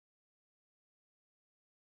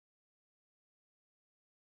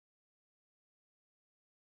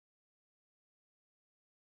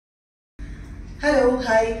Hello,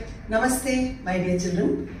 hi, Namaste, my dear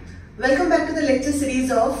children. Welcome back to the lecture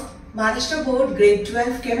series of Maharashtra Board Grade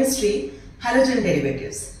 12 Chemistry, Halogen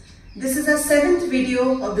Derivatives. This is our 7th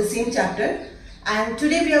video of the same chapter, and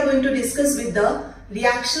today we are going to discuss with the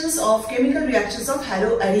chemical reactions of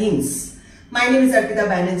haloarenes. My name is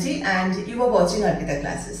𝐒𝐿𝐵𝗱𝗍 and you are watching 𝐿𝐵𝗱𝗍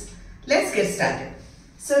classes. Let's get started.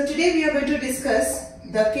 So today we are going to discuss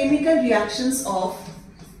the chemical reactions of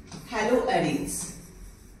haloarenes.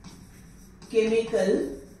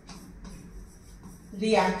 Chemical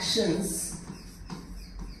reactions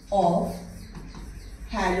of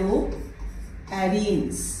haloarenes.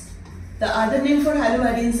 The other name for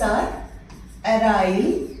haloarenes are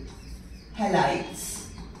aryl halides.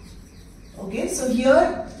 Okay, so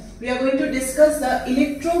here we are going to discuss the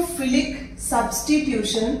electrophilic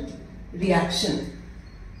substitution reaction.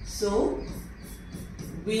 So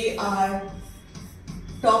we are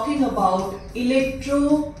talking about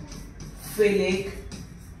electrophilic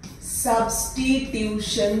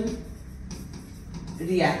substitution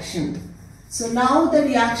reaction. So now the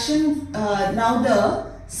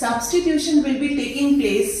substitution will be taking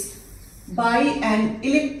place by an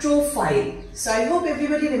electrophile. So I hope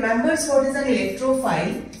everybody remembers what is an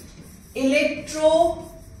electrophile.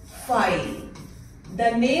 Electrophile.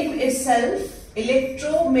 The name itself,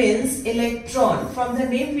 electro means electron. From the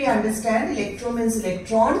name we understand electro means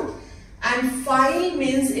electron and phile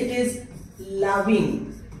means it is loving.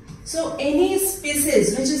 So any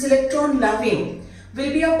species which is electron loving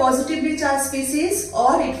will be a positively charged species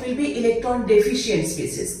or it will be electron deficient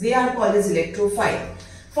species. They are called as electrophile.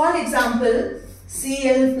 For example,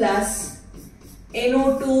 Cl plus,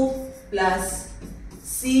 NO2 plus,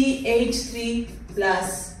 CH3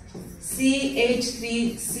 plus,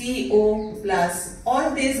 CH3CO plus, all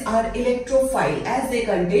these are electrophile as they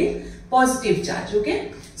contain positive charge.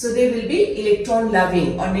 Okay, so they will be electron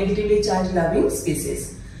loving or negatively charged loving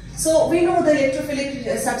species. So we know the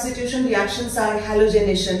electrophilic substitution reactions are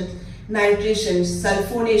halogenation, nitration,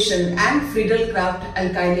 sulfonation and Friedel-Crafts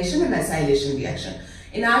alkylation and acylation reaction.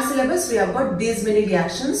 In our syllabus we have got these many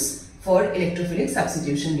reactions for electrophilic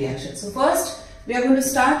substitution reaction. So first we are going to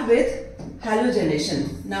start with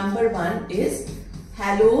halogenation. Number one is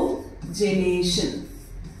halogenation.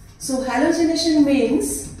 So halogenation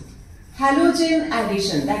means halogen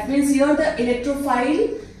addition. That means here the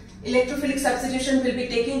electrophilic substitution will be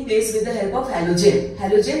taking place with the help of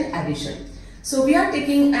halogen addition. So we are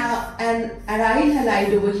taking an aryl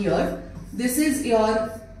halide over here. This is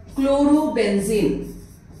your chlorobenzene.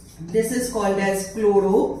 This is called as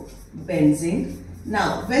chlorobenzene.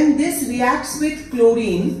 Now when this reacts with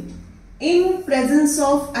chlorine in presence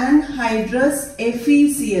of anhydrous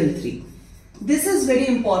FeCl3. This is very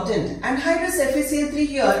important. Anhydrous FeCl3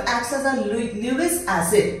 here acts as a Lewis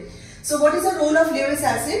acid. So what is the role of Lewis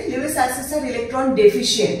acid? Lewis acids are electron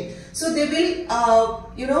deficient. So they will,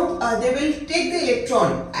 they will take the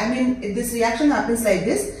electron. I mean, this reaction happens like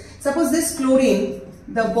this. Suppose this chlorine,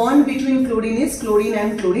 the bond between chlorine is chlorine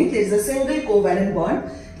and chlorine. There is a single covalent bond.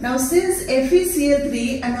 Now since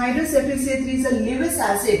FeCl3, anhydrous FeCl3 is a Lewis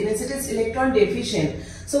acid, means it is electron deficient.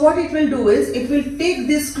 So what it will do is, it will take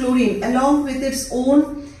this chlorine along with its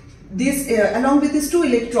own, along with its two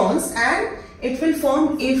electrons and it will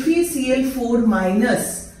form FeCl4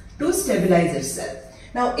 minus to stabilize itself.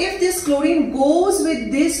 Now if this chlorine goes with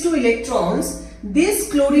these two electrons, this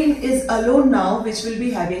chlorine is alone now which will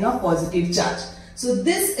be having a positive charge. So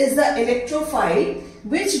this is the electrophile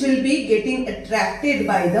which will be getting attracted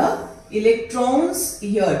by the electrons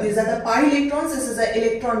here. These are the pi electrons. This is the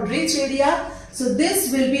electron rich area. So this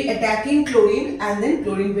will be attacking chlorine and then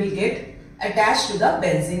chlorine will get attached to the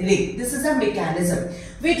benzene ring. This is the mechanism.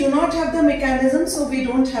 We do not have the mechanism, so we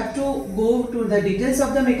don't have to go to the details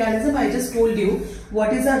of the mechanism. I just told you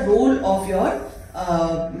what is the role of your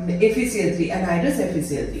FeCl3, anhydrous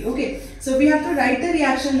FeCl3. Okay, so we have to write the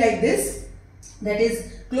reaction like this. That is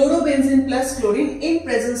chlorobenzene plus chlorine in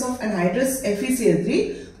presence of anhydrous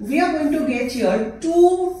FeCl3. We are going to get here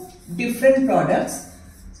two different products.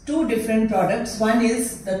 One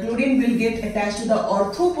is the chlorine will get attached to the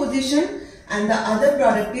ortho position and the other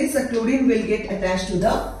product is the chlorine will get attached to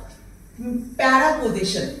the para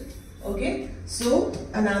position. Okay, so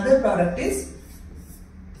another product is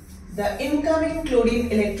the incoming chlorine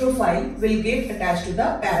electrophile will get attached to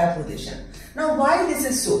the para position. Now why this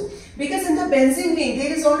is so? Because in the benzene ring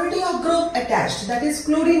there is already a group attached, that is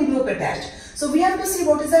chlorine group attached. So we have to see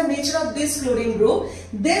what is the nature of this chlorine group.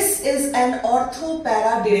 This is an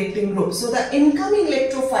ortho-para directing group. So the incoming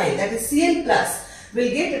electrophile, that is Cl plus,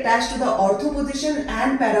 will get attached to the ortho position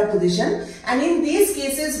and para position, and in these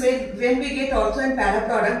cases when we get ortho and para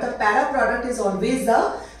product, the para product is always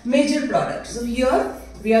the major product. So here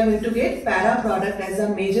we are going to get para product as a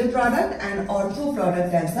major product and ortho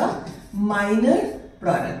product as a minor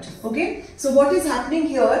product. Okay. So what is happening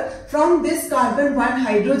here? From this carbon, one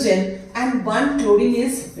hydrogen and one chlorine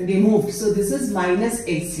is removed. So this is minus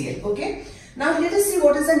HCl. Okay. Now let us see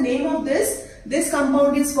what is the name of this. This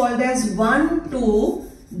compound is called as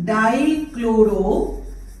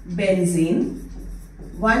 1,2-dichlorobenzene.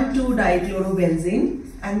 1,2-dichlorobenzene,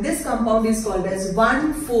 and this compound is called as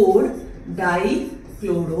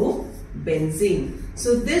 1,4-dichlorobenzene.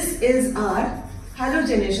 So this is our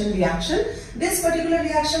halogenation reaction. This particular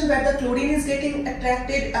reaction where the chlorine is getting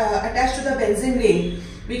attached to the benzene ring,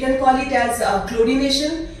 we can call it as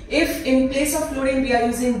chlorination. If in place of chlorine we are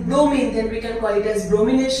using bromine, then we can call it as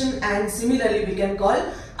bromination, and similarly we can call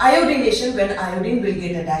iodination when iodine will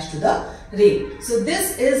get attached to the ring. So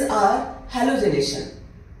this is our halogenation.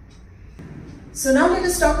 So now let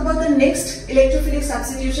us talk about the next electrophilic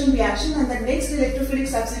substitution reaction, and the next electrophilic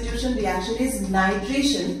substitution reaction is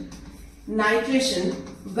nitration. Nitration,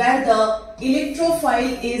 where the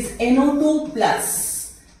electrophile is NO2+.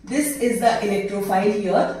 This is the electrophile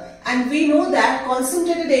here, and we know that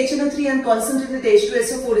concentrated HNO3 and concentrated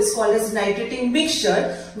H2SO4 is called as nitrating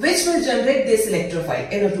mixture, which will generate this electrophile,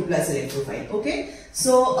 NO2+ electrophile. Okay,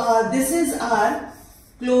 so this is our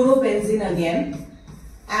chlorobenzene again,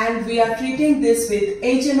 and we are treating this with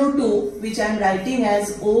HNO2, which I am writing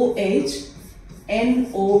as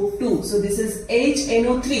OHNO2. So this is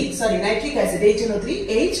HNO3, sorry, nitric acid, HNO3,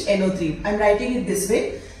 HNO3. I am writing it this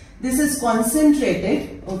way. This is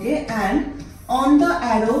concentrated, okay, and on the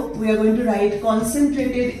arrow we are going to write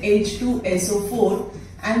concentrated H2SO4,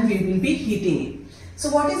 and we will be heating it. So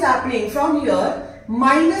what is happening from here?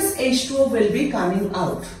 Minus H2O will be coming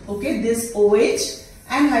out, okay, this OH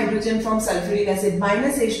and hydrogen from sulfuric acid,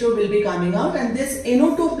 minus H2O will be coming out, and this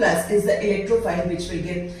NO2+ is the electrophile which will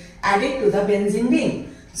get added to the benzene ring.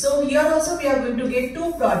 So here also we are going to get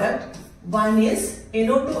two products. One is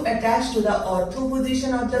NO2 attached to the ortho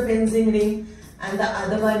position of the benzene ring, and the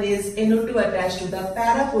other one is NO2 attached to the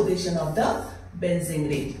para position of the benzene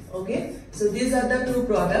ring. Okay, so these are the two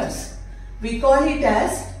products. We call it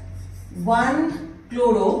as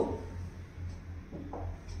 1-chloro.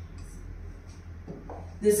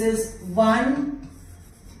 This is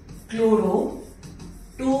 1-chloro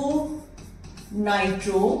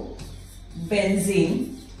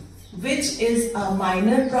 2-nitrobenzene, which is a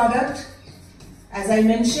minor product. As I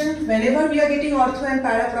mentioned, whenever we are getting ortho and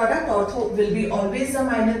para product, ortho will be always a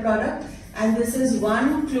minor product, and this is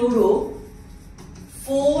 1-chloro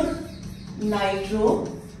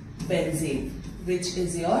 4-nitrobenzene, which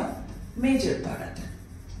is your major product.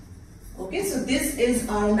 Okay, so this is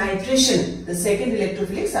our nitration, the second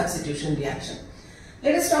electrophilic substitution reaction.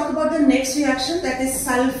 Let us talk about the next reaction, that is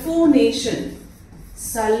sulfonation.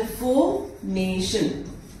 Sulfonation.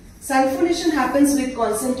 Sulfonation happens with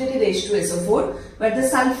concentrated H2SO4, where the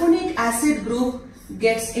sulfonic acid group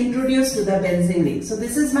gets introduced to the benzene ring. So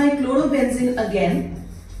this is my chlorobenzene again.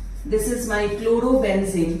 This is my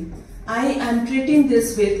chlorobenzene. I am treating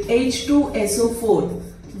this with H2SO4,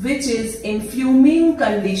 which is in fuming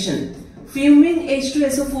condition. Fuming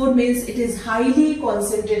H2SO4 means it is highly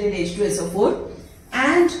concentrated H2SO4,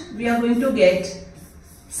 and we are going to get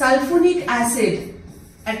sulfonic acid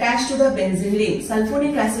attached to the benzene ring.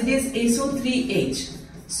 Sulfonic acid is SO3H.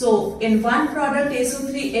 So in one product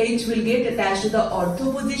SO3H will get attached to the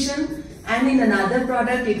ortho position, and in another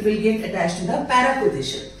product it will get attached to the para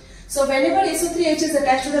position. So whenever SO3H is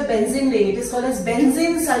attached to the benzene ring, it is called as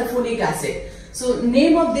benzene sulfonic acid. So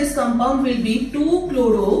name of this compound will be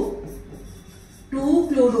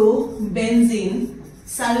 2-chlorobenzene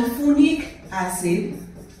sulfonic acid,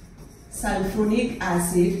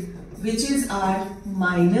 which is our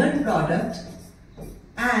minor product,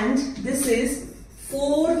 and this is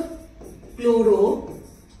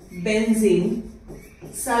 4-chlorobenzene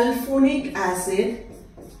sulfonic acid,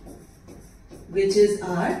 which is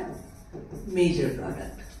our major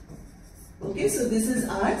product. Okay, so this is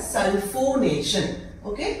our sulfonation.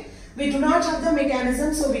 Okay, we do not have the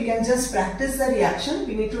mechanism, so we can just practice the reaction.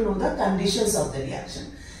 We need to know the conditions of the reaction.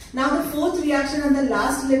 Now the fourth reaction and the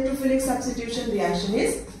last electrophilic substitution reaction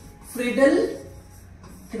is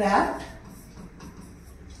Friedel-Crafts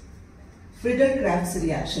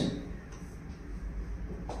reaction.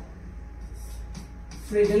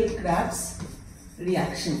 Friedel-Crafts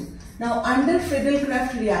reaction. Now under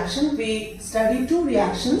Friedel-Crafts reaction, we study two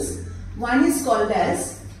reactions. One is called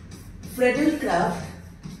as Friedel-Crafts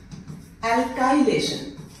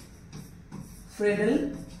alkylation.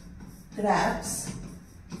 Friedel-Crafts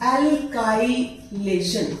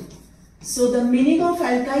alkylation. So the meaning of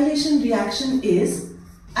alkylation reaction is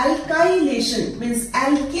alkylation means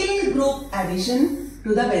alkyl group addition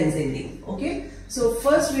to the benzene ring. Okay. So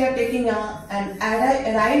first we are taking an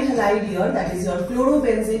aryl halide here, that is your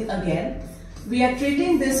chlorobenzene again. We are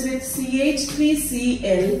treating this with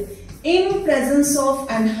CH3Cl in presence of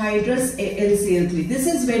anhydrous AlCl3. This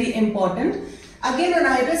is very important. Again,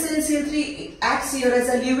 anhydrous AlCl3 acts here as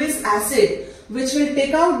a Lewis acid, which will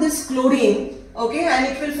take out this chlorine, okay, and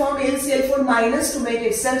it will form AlCl4 minus to make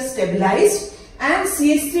itself stabilized, and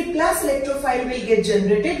CH3 plus electrophile will get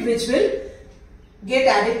generated, which will get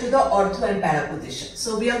added to the ortho and para position.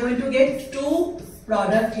 So we are going to get two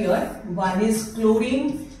products here. One is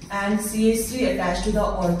chlorine and CH3 attached to the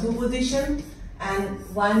ortho position, and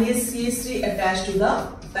one is CH3 attached to the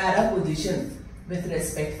para position with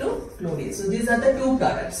respect to chlorine. So these are the two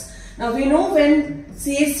products. Now we know when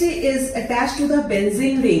CH3 is attached to the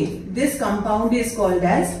benzene ring, this compound is called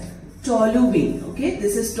as toluene. Okay,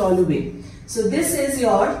 this is toluene. So this is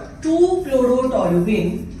your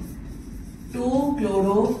 2-chlorotoluene,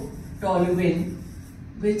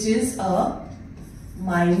 which is a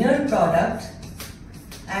minor product,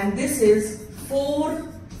 and this is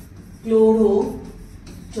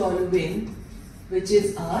 4-chlorotoluene, which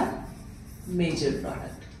is our major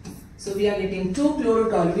product. So we are getting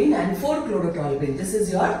 2-chlorotoluene and 4-chlorotoluene. This is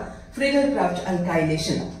your Friedel-Crafts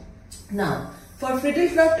alkylation. Now for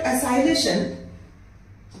Friedel-Crafts acylation,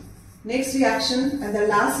 next reaction and the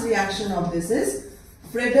last reaction of this is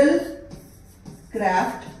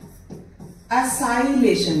Friedel-Crafts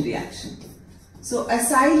acylation reaction. So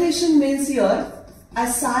acylation means here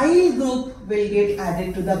acyl group will get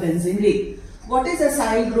added to the benzene ring. What is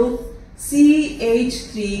acyl group?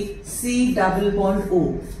 CH3 C double bond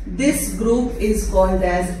O. This group is called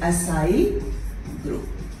as acyl group.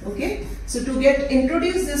 Okay. So to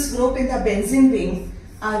introduce this group in the benzene ring,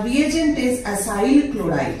 our reagent is acyl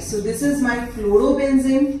chloride. So this is my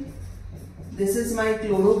chlorobenzene. This is my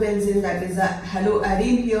chlorobenzene, that is a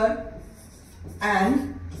haloarene here,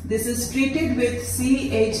 and this is treated with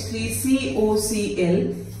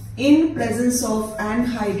CH3COCl in presence of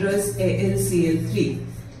anhydrous AlCl3.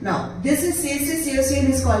 Now this is CH3COCl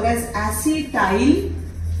is called as acetyl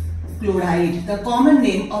chloride. The common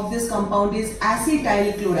name of this compound is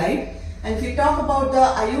acetyl chloride. And if we talk about the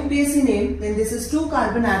IUPAC name, then this is 2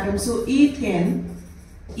 carbon atoms, so ethane,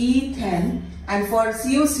 and for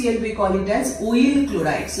COCl we call it as oil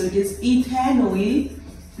chloride. So it is ethanoyl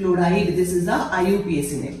chloride. This is the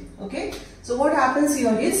IUPAC name. Okay. So what happens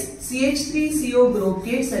here is CH3CO group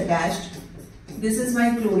gets attached. This is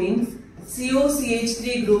my chlorine.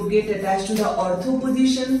 COCH3 group get attached to the ortho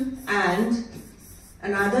position, and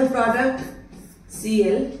another product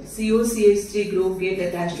COCH3 group get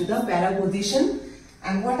attached to the para position,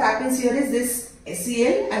 and what happens here is this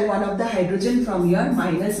Cl and one of the hydrogen from here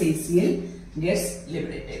minus HCl gets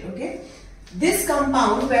liberated. Okay. This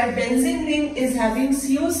compound where benzene ring is having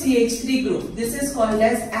COCH3 group, this is called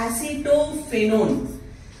as acetophenone.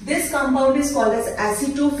 This compound is called as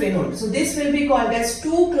acetophenone. So this will be called as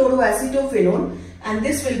 2-chloroacetophenone, and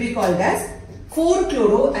this will be called as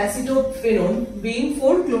 4-chloroacetophenone, being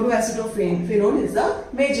 4-chloroacetophenone is the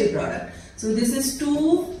major product. So this is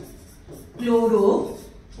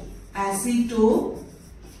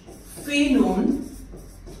 2-chloroacetophenone,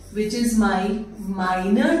 which is my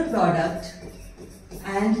minor product,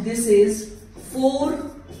 and this is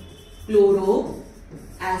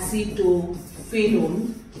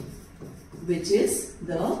 4-chloroacetophenone, which is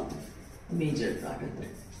the major product.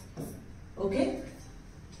 Okay.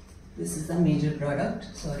 This is the major product.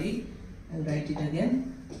 Sorry, I'll write it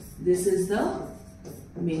again. This is the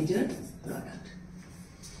major product.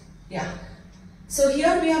 Yeah. So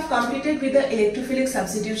here we have completed with the electrophilic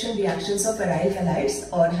substitution reactions of aryl halides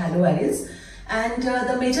or haloarenes, and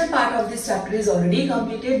the major part of this chapter is already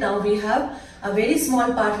completed. Now we have a very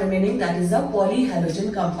small part remaining, that is the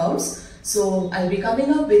polyhalogen compounds. So I'll be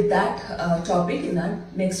coming up with that topic in our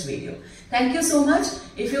next video. Thank you so much.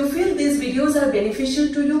 If you feel these videos are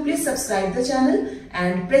beneficial to you, please subscribe the channel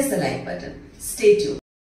and press the like button. Stay tuned.